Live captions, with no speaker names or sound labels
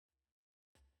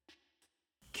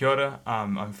Kia ora,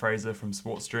 I'm Fraser from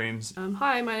Sports Dreams.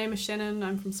 Hi, my name is Shannen.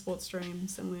 I'm from Sports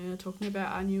Dreams, and we're talking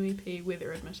about our new EP,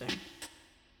 Weather Admitting.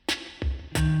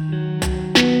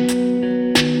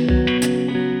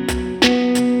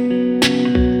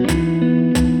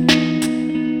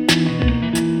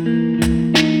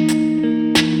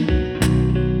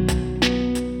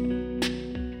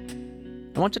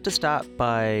 I wanted to start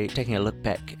by taking a look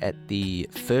back at the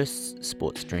first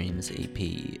Sports Dreams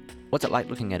EP. What's it like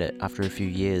looking at it after a few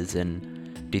years, and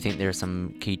do you think there are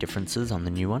some key differences on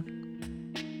the new one?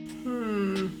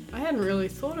 I hadn't really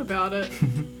thought about it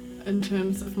in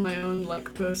terms of my own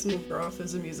personal growth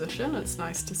as a musician. It's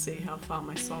nice to see how far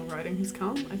my songwriting has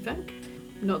come, I think.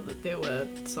 Not that there were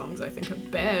songs I think are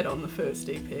bad on the first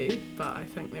EP, but I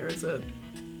think there is a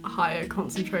higher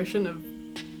concentration of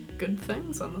good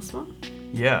things on this one.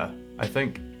 Yeah, I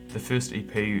think the first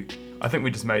EP, I think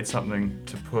we just made something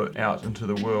to put out into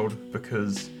the world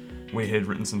because we had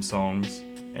written some songs,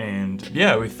 and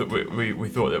yeah, we thought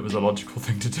that was a logical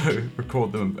thing to do,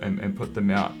 record them and put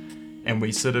them out. And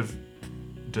we sort of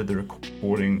did the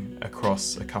recording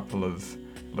across a couple of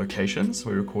locations.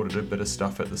 We recorded a bit of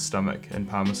stuff at the Stomach in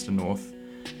Palmerston North,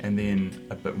 and then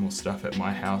a bit more stuff at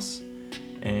my house,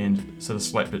 and sort of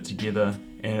slapped it together.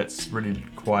 And it's really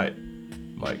quite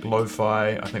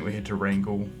lo-fi. I think we had to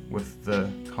wrangle with the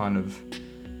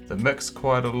mix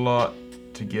quite a lot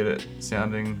to get it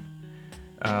sounding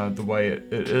the way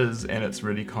it is, and it's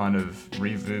really kind of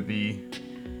reverby.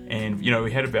 And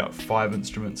we had about 5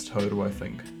 instruments total, I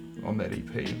think, on that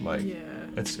EP.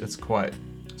 It's quite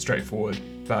straightforward,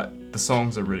 but the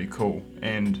songs are really cool.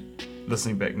 And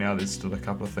listening back now, there's still a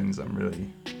couple of things I'm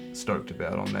really stoked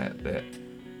about on that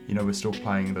we're still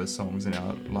playing those songs in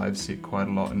our live set quite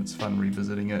a lot, and it's fun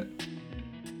revisiting it.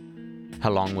 How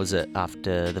long was it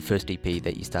after the first EP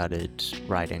that you started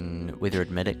writing Weather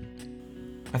Admitting?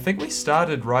 I think we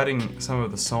started writing some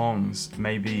of the songs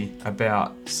maybe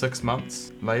about 6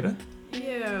 months later.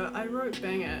 Yeah, I wrote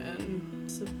Bang It in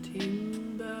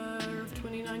September of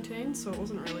 2019, so it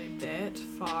wasn't really that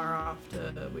far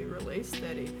after we released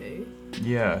that EP.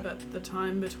 Yeah. But the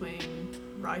time between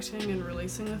writing and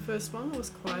releasing the first one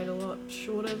was quite a lot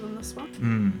shorter than this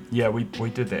one. Yeah, we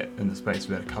did that in the space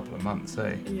of about a couple of months,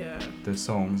 eh? Yeah. The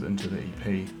songs into the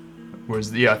EP.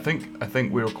 Whereas, I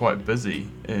think we were quite busy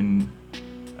in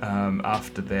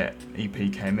after that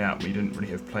EP came out. We didn't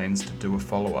really have plans to do a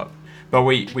follow-up. But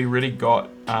we really got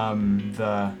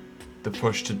the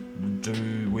push to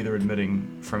do Weather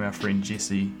Admitting from our friend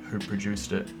Jesse, who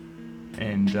produced it.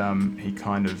 And he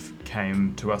kind of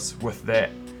came to us with that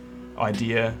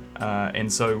idea,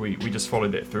 and so we just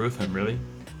followed that through with him, really.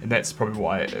 And that's probably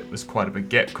why it was quite a big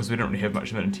gap, because we didn't really have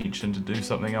much of an intention to do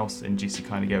something else, and Jesse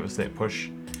kind of gave us that push.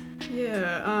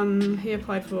 Yeah, he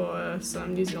applied for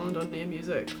some New Zealand On Air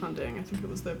Music funding. I think it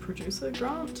was the producer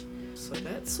grant. So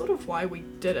that's sort of why we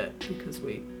did it, because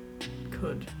we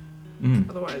could.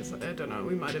 Otherwise, I don't know,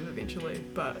 we might have eventually,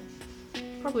 but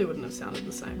probably wouldn't have sounded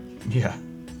the same. Yeah.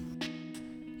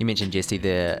 You mentioned Jesse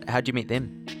there. How'd you meet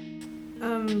them?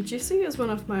 Jesse is one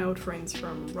of my old friends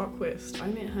from Rockwest. I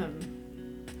met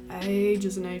him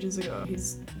ages and ages ago.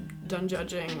 He's done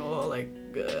judging or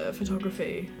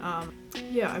photography.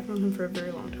 I've known him for a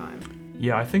very long time.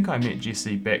 Yeah, I think I met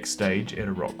Jesse backstage at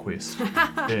a Rockwest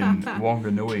in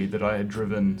Wanganui that I had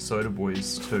driven Soda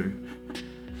Boys to.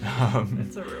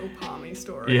 That's a real palmy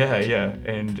story. Yeah,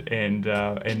 and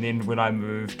then when I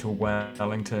moved to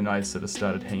Wellington, I sort of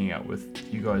started hanging out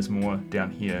with you guys more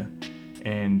down here,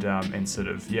 and sort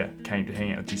of came to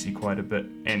hang out with Jesse quite a bit,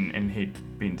 and he'd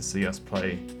been to see us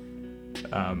play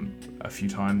a few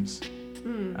times,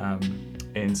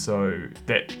 and so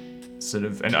that sort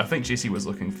of, and I think Jesse was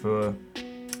looking for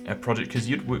a project because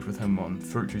you'd worked with him on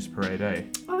Fruit Juice Parade, eh?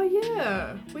 Oh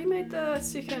yeah, we made the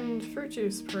second Fruit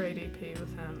Juice Parade EP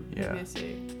with him. Yeah.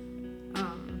 Messi.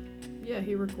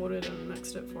 He recorded and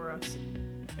mixed it for us.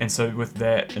 And so with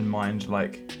that in mind, I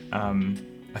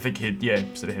think he'd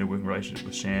sort of had a working relationship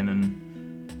with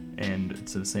Shannon, and it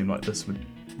sort of seemed like this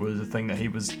was a thing that he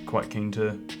was quite keen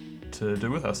to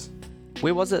do with us.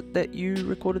 Where was it that you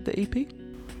recorded the EP?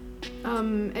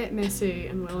 At Messi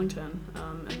in Wellington,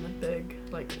 in the big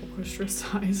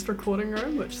orchestra-sized recording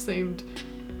room, which seemed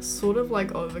sort of like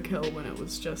overkill when it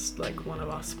was just one of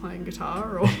us playing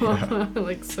guitar or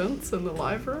synths in the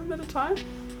live room at a time.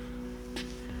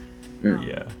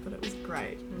 Yeah. But it was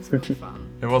great. It was really fun.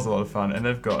 It was a lot of fun, and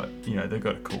they've got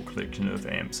a cool collection of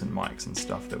amps and mics and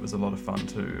stuff that was a lot of fun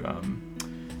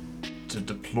to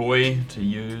deploy, to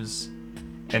use.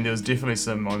 And there was definitely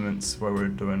some moments where we were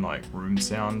doing room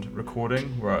sound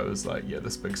recording where I was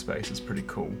this big space is pretty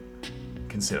cool. You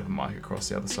can set up a mic across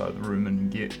the other side of the room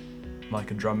and get like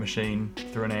a drum machine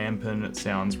through an amp, and it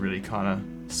sounds really kind of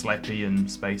slappy and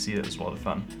spacey. It was a lot of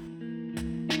fun.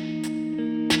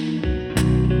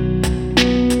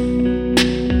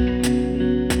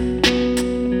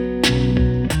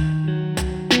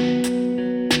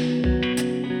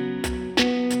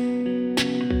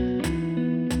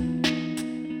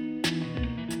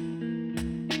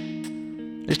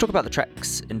 Let's talk about the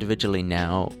tracks individually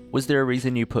now. Was there a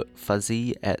reason you put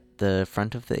Fuzzy at the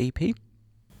front of the EP?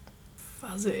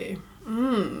 Fuzzy.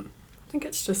 I think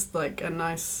it's just like a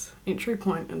nice entry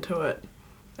point into it.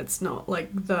 It's not like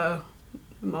the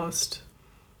most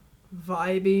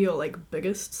vibey or like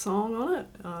biggest song on it.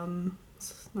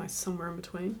 It's nice somewhere in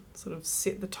between. Sort of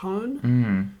set the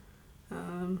tone.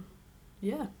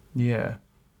 Yeah. Yeah.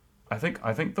 I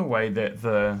think the way that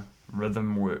the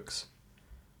rhythm works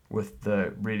with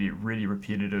the really, really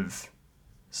repetitive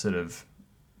sort of,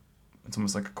 it's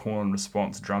almost like a call and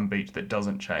response drum beat that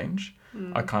doesn't change.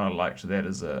 I kind of liked that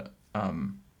as a,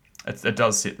 it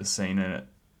does set the scene, and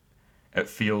it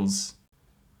feels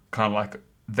kind of like,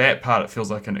 that part it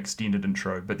feels like an extended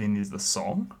intro, but then there's the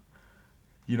song.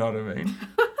 You know what I mean?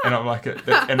 And I'm like,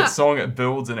 and the song, it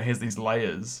builds and it has these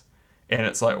layers, and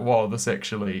it's like, wow, this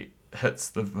actually hits,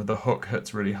 the hook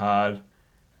hits really hard,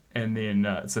 and then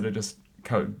it sort of just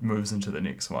moves into the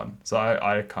next one. So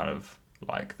I kind of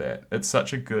like that. It's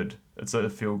a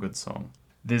feel good song.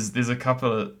 There's a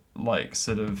couple of like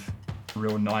sort of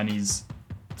real 90s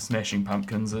Smashing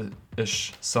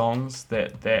Pumpkins-ish songs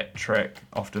that track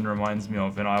often reminds me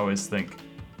of, and I always think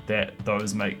that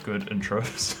those make good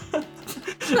intros.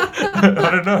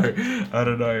 I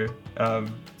don't know.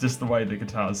 Just the way the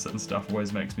guitars sit and stuff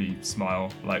always makes me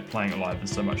smile. Like, playing it live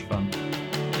is so much fun.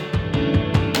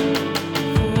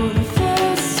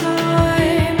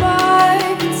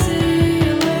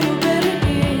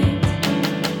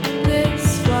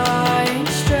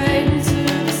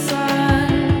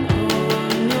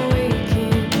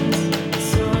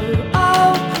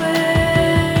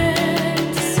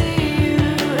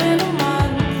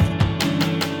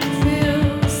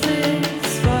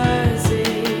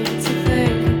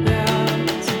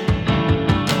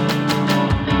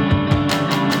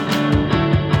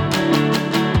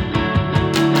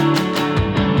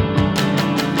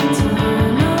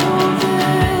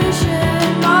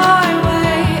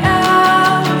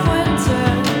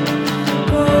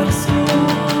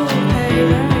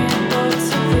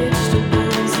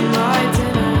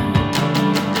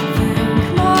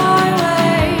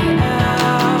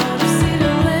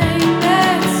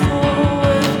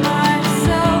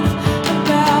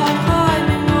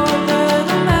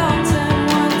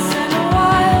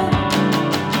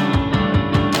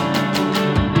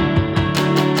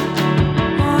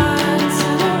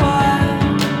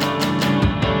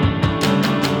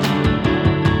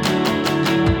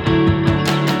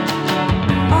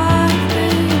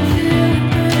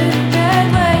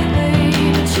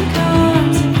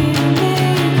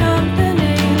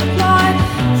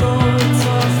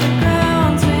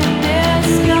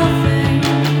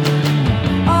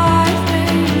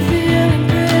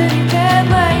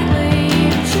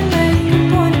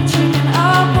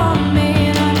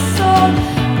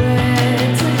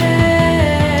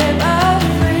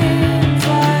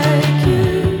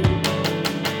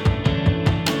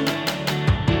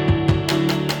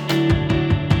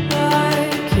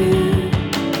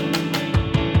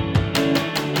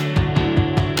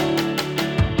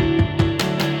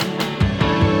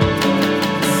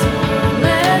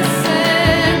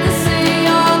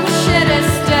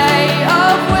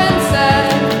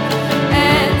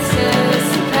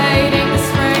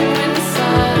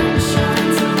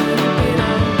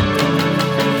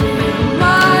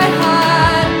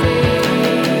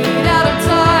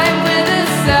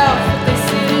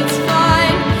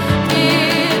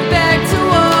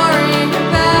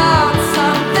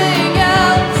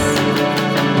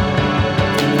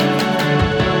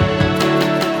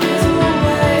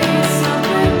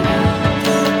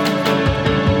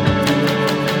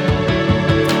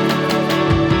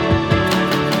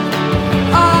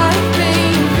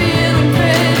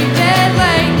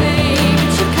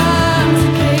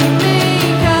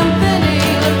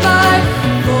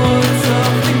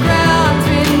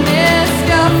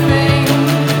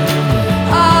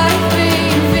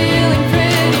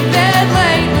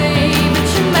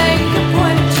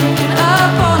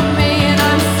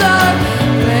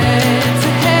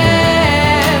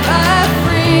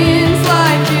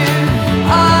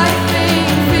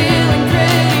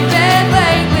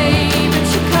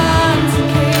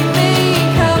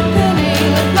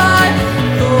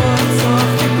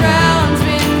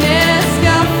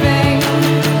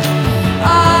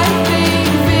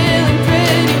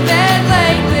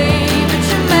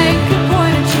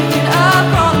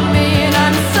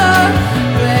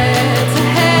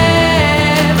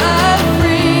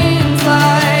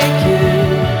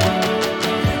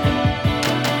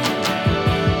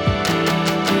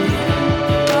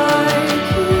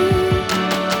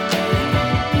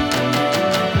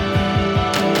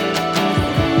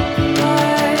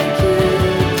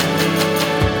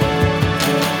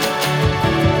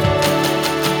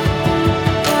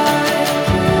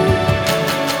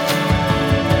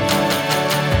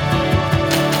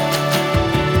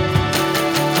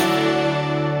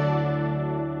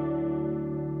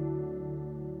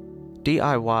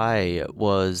 DIY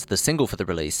was the single for the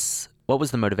release. What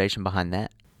was the motivation behind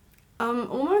that?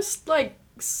 Almost like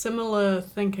similar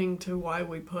thinking to why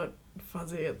we put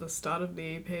Fuzzy at the start of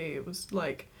the EP. It was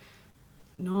like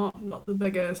not the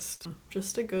biggest,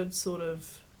 just a good sort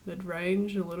of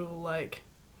mid-range, a little like,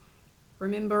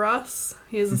 remember us?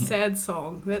 Here's a sad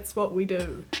song. That's what we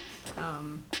do.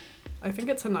 I think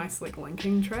it's a nice like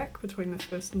linking track between the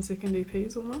first and second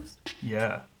EPs almost.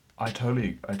 Yeah, I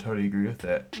totally agree with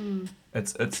that.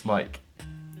 It's like,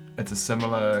 it's a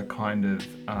similar kind of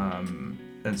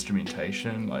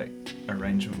instrumentation, like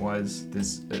arrangement wise.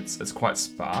 It's quite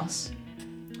sparse.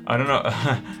 I don't know.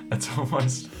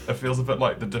 It feels a bit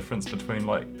like the difference between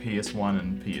like PS1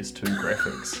 and PS2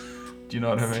 graphics. Do you know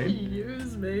what I mean?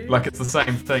 Excuse me. Like it's the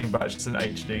same thing, but it's just in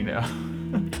HD now.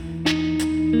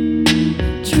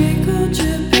 Trickle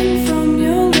dripping from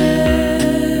your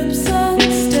lips,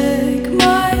 unstick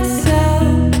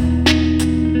myself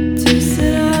to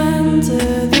sit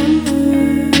under the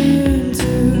moon to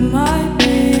my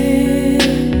ears,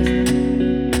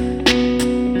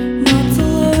 not to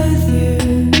loathe you.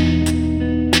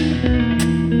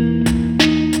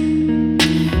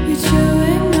 You're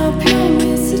chewing up your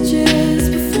messages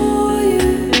before you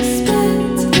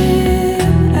spit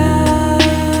them out.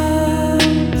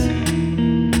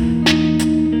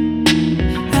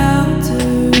 How do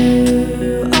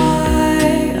I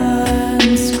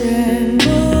unscramble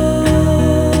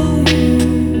you?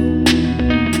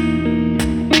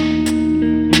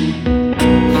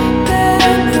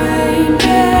 Bad brain,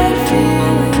 bad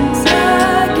feelings, I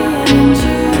get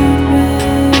injured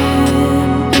when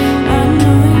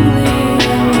unknowingly I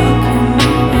welcome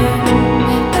you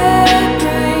in. Bad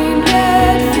brain,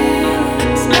 bad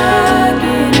feelings, I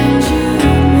get injured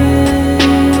when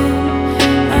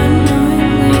unknowingly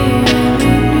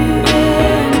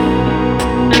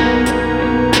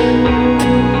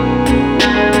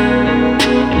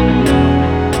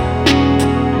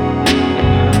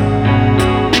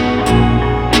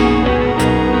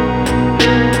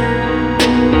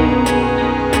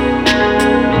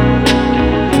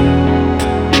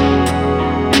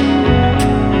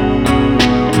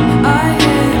I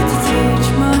have to teach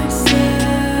myself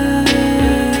how to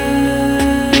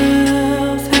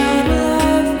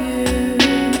love you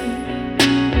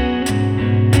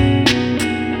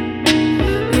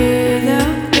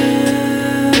without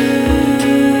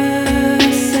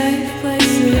the safe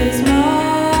places my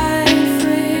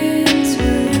friends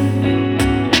will.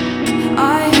 I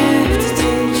have to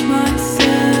teach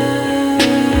myself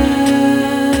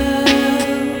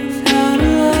how to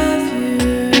love you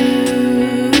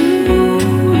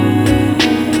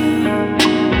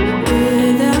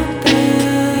without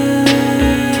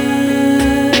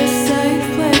the safe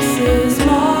places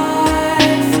my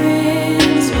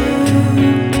friends will.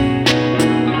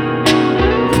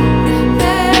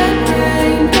 Bad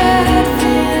brain, bad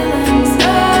feelings,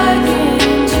 I get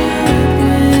injured when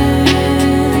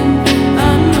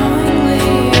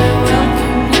unknowingly I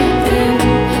welcome you in.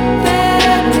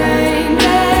 Bad brain,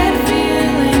 bad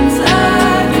feelings, I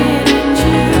get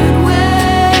injured when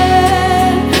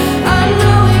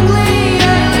unknowingly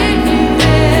I let you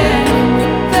in.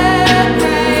 Bad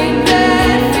brain,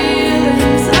 bad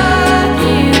feelings, I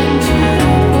get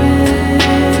injured when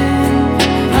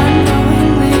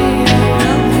unknowingly I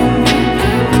welcome you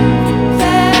in.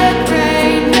 Bad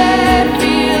brain, bad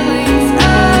feelings, I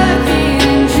get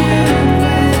injured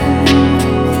when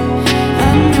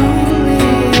unknowingly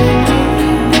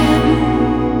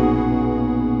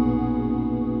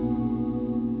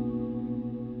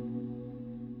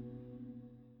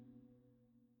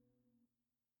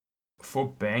For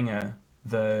Banger,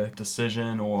 the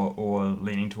decision or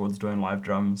leaning towards doing live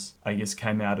drums, I guess,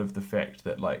 came out of the fact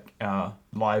that like our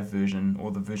live version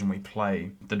or the version we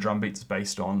play, the drum beat's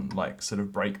based on like sort of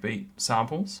breakbeat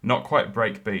samples. Not quite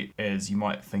breakbeat as you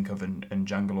might think of in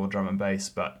jungle or drum and bass,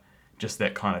 but just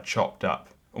that kind of chopped up,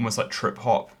 almost like trip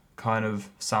hop kind of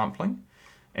sampling.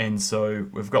 And so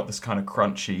we've got this kind of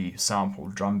crunchy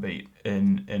sampled drum beat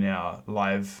in our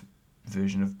live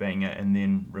version of Banger, and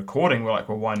then recording we're like,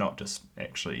 well, why not just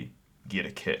actually get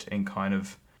a kit and kind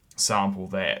of sample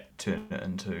that, turn it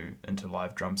into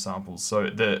live drum samples. So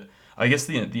I guess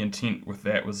the intent with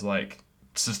that was like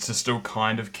to still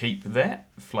kind of keep that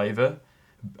flavor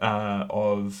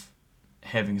of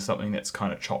having something that's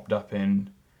kind of chopped up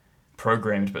and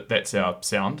programmed, but that's our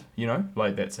sound, you know,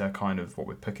 like that's our kind of what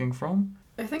we're picking from.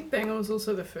 I think Banger was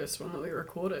also the first one that we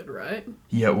recorded, right?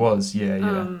 Yeah, it was.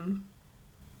 Yeah.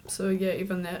 So yeah,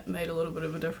 even that made a little bit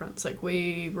of a difference. Like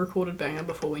we recorded Banger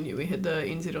before we knew we had the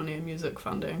NZ On Air music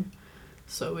funding.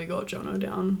 So we got Jono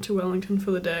down to Wellington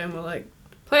for the day and we're like,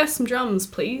 play us some drums,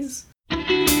 please.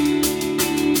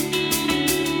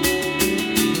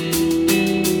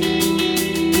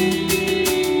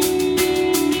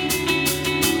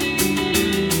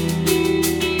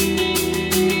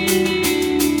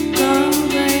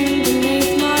 Crumbling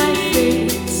beneath my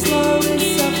feet, slowly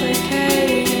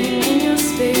suffocating in your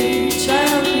speech. I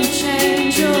hope you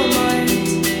change your mind.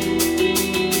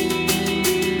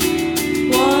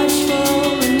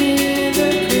 Watchful and near the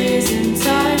prisons I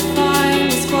find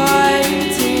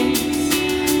disquieting.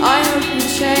 I hope you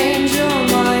change your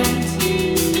mind.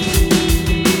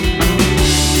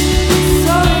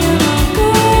 So you're not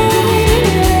going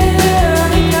anywhere.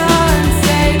 I can't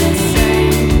stay the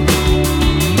same.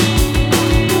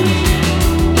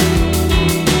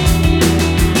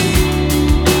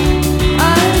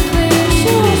 I'm clear,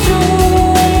 sure,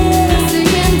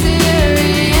 sick and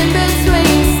teary, in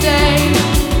between stays.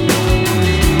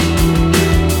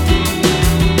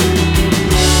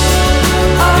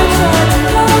 I tried to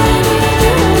find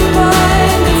you in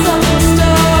mind, but something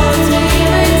stops me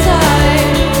every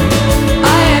time.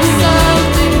 I have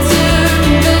something to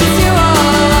convince you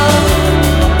of.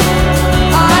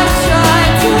 I've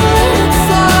tried to let it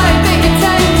slide, but you're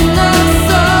taking up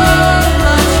so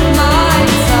much of my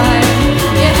time.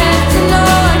 You have to know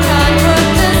I can't put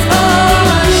this on.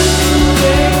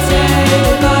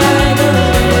 Dictated by the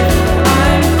rhythm,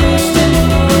 I'm questioning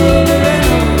over and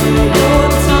over. Your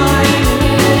timing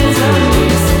is a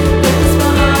miss, put this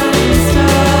behind the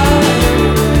stars.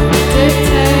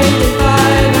 Dictated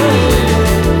by the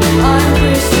rhythm, I'm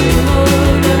questioning over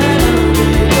and over.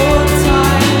 Your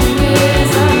timing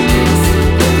is a miss,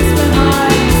 put this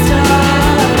behind the stars.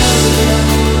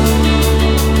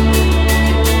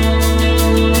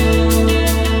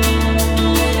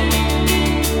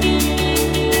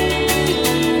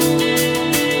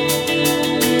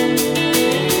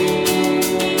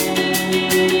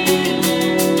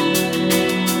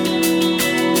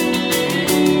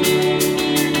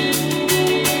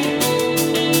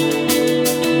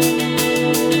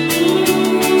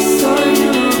 So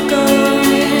you're not going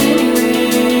anywhere.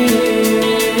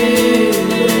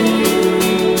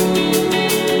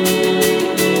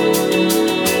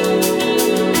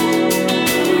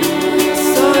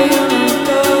 So you're not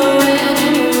going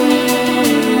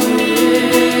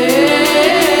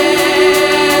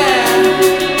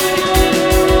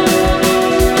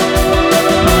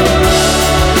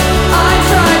I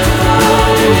tried to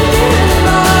find you in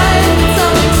mind, but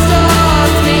something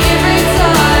stops me every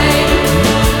time.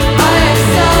 I have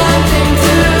something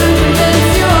to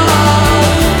convince you of.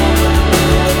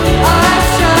 I've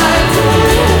tried to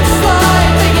let it slide,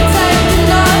 but you're taking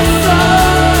up so much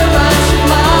of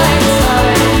my time.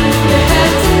 You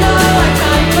have to know I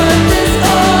can't put this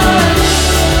on.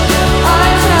 I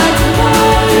tried to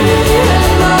find you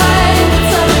in mind, but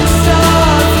something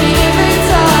stops me every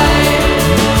time.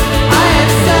 I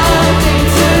have something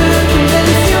to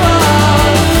convince you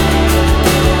of.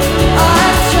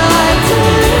 I've tried to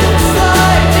let it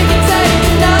slide, but you're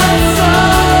taking up so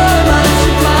much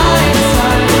of my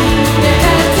time. You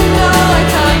have to know I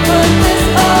can't put this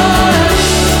on.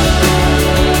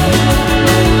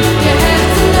 You have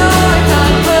to know I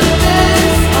can't put this on. You have to know I can't put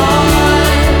this on.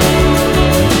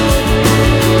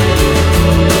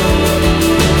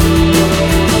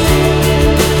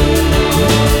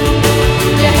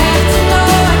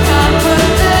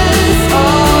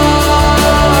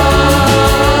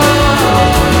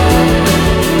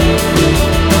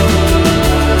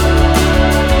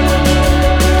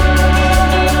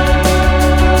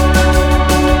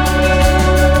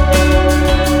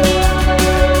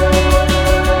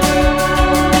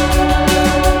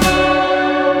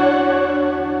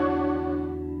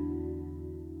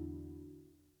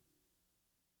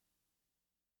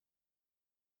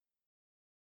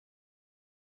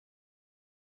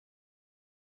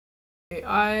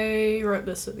 I wrote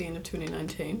this at the end of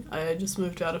 2019. I had just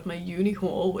moved out of my uni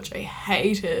hall, which I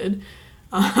hated,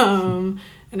 and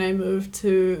I moved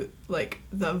to like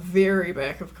the very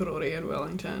back of Karori in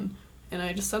Wellington, and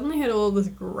I just suddenly had all this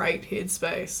great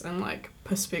headspace and like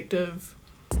perspective.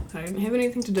 I didn't have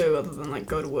anything to do other than like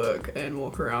go to work and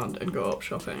walk around and go up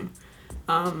shopping,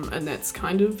 and that's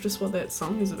kind of just what that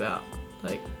song is about.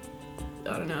 Like,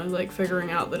 I don't know, like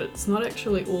figuring out that it's not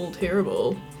actually all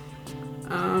terrible.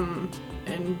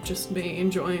 And just me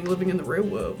enjoying living in the real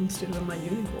world instead of in my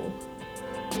uni hall.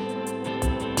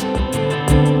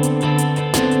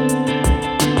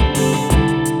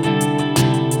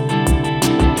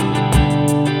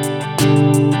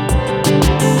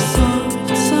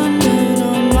 Soft sunburn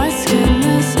on my skin.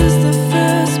 This is the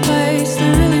first place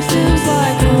that really feels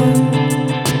like home.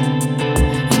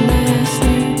 In this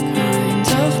new kind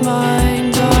of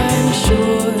mind, I'm sure.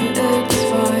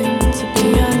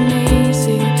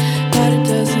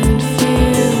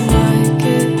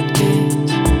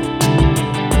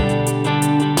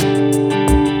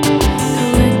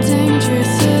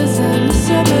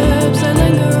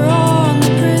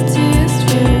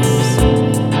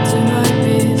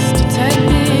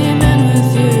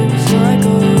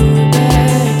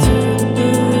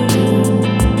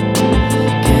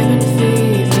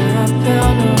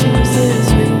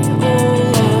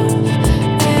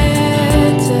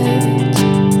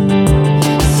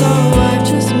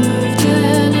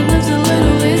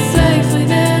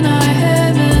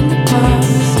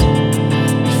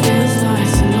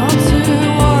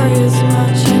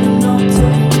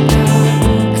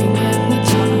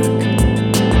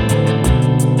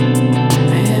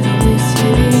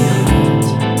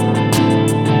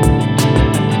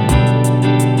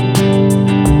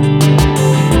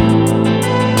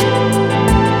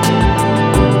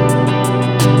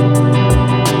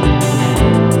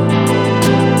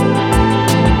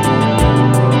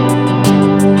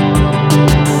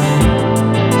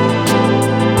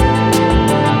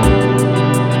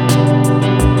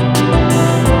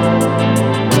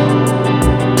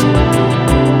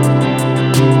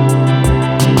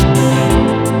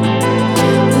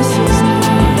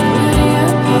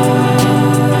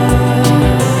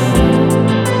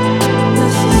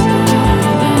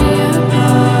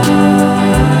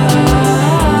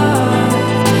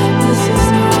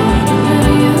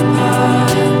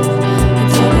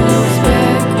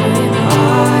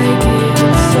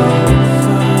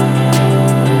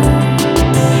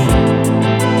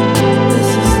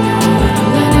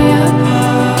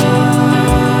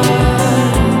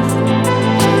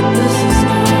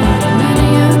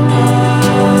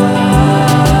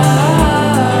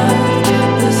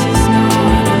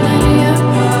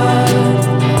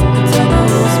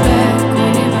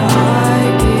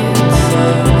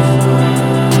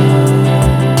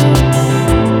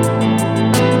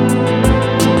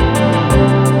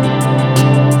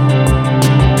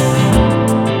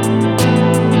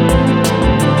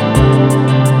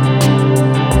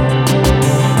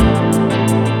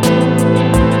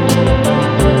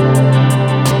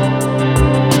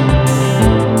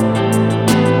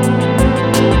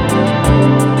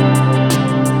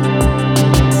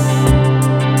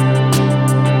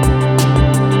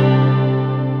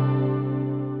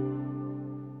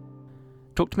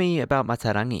 Talk to me about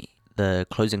Matarangi, the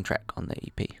closing track on the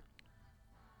EP.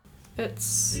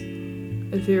 It's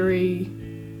a very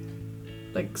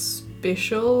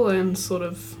special and sort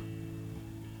of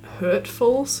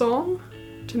hurtful song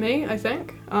to me, I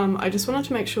think. I just wanted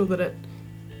to make sure that it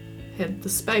had the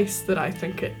space that I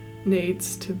think it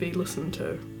needs to be listened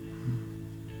to.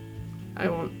 I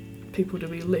want people to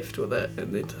be left with it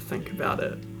and then to think about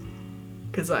it,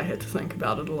 because I had to think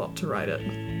about it a lot to write it.